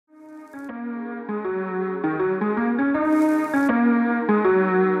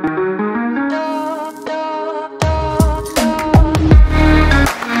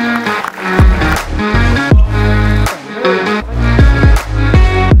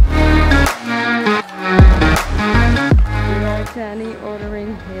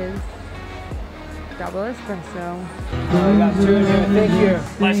espresso. I got two in here. Thank you.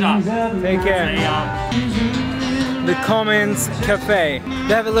 Pleasure. Take care. The Commons Cafe.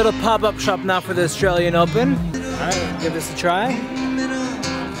 They have a little pop-up shop now for the Australian Open. Alright, give this a try.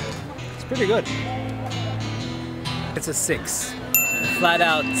 It's pretty good. It's a 6. Flat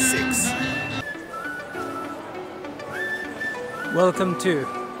out 6. Welcome to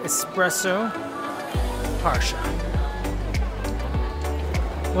Espresso Parsha.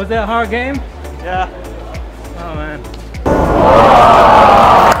 Was that a hard game? Yeah. Oh man.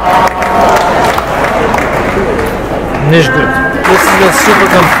 Nicht good. This is a super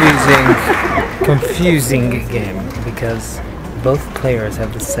confusing game because both players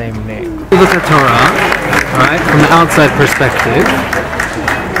have the same name. You look at Torah, right, from the outside perspective.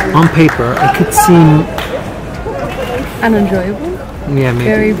 On paper, it could seem Unenjoyable. yeah, maybe.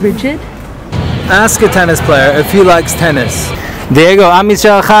 Very rigid. Ask a tennis player if he likes tennis. Diego, I'm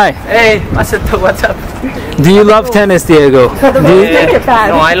Michel. Hi. Hey, what's up? Do you love tennis, Diego?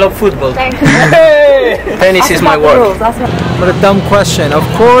 No, I love football. Hey! Tennis is my work. What a dumb question. Of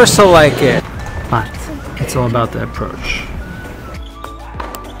course I like it. But it's all about the approach.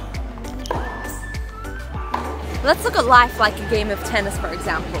 Let's look at life like a game of tennis, for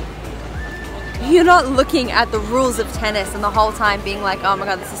example. You're not looking at the rules of tennis and the whole time being like, oh my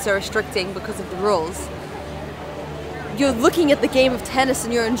god, this is so restricting because of the rules. You're looking at the game of tennis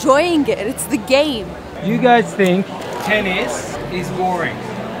and you're enjoying it. It's the game. You guys think tennis is boring?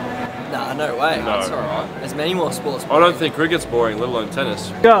 Nah, no way. No. That's alright. There's many more sports. I don't think cricket's boring, let alone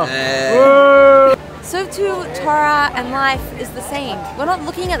tennis. Go. So too, Torah and life is the same. We're not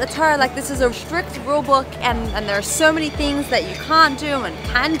looking at the Torah like this is a strict rule book and there are so many things that you can't do and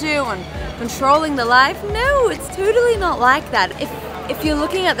can do and controlling the life. No, it's totally not like that. If you're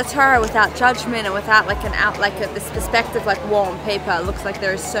looking at the Torah without judgment and without this perspective like war on paper, it looks like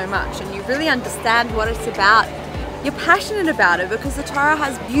there is so much and you really understand what it's about. You're passionate about it because the Torah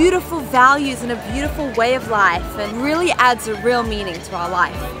has beautiful values and a beautiful way of life and really adds a real meaning to our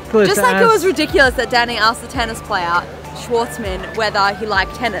life. Just like it was ridiculous that Danny asked the tennis player, Schwartzman, whether he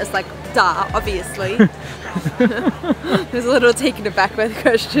liked tennis, like duh, obviously. He was a little taken aback by the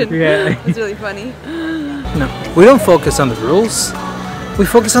question. Yeah. It's really funny. No, we don't focus on the rules. We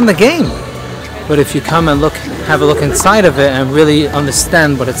focus on the game. But if you come and have a look inside of it and really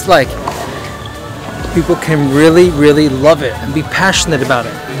understand what it's like, people can really, really love it and be passionate about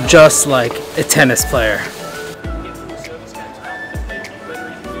it, just like a tennis player.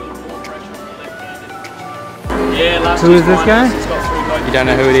 Who is this guy? You don't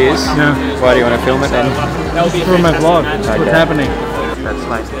know who it is? No. Why do you want to film it then? It's for my vlog. What's happening? That's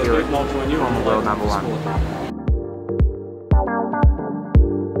like Europe, former world #1.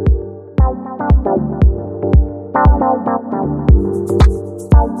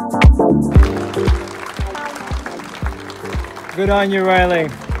 Good on you, Riley.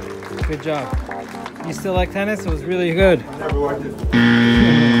 Good job. You still like tennis? It was really good. Never liked it.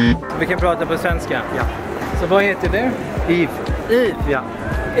 Vi kan prata på svenska. Ja. Så vad heter du? Yves. Yves. Ja.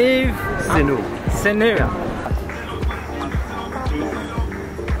 Yves. Senu. Senu. Ja.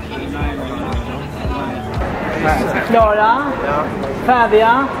 Klara? Ja.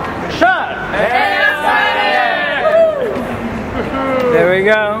 Färdiga? Kör! There we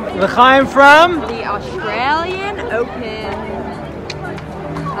go. L'chaim from? The Australian Open.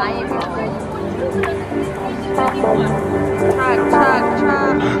 Tug, tug,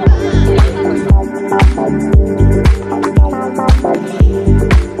 tug.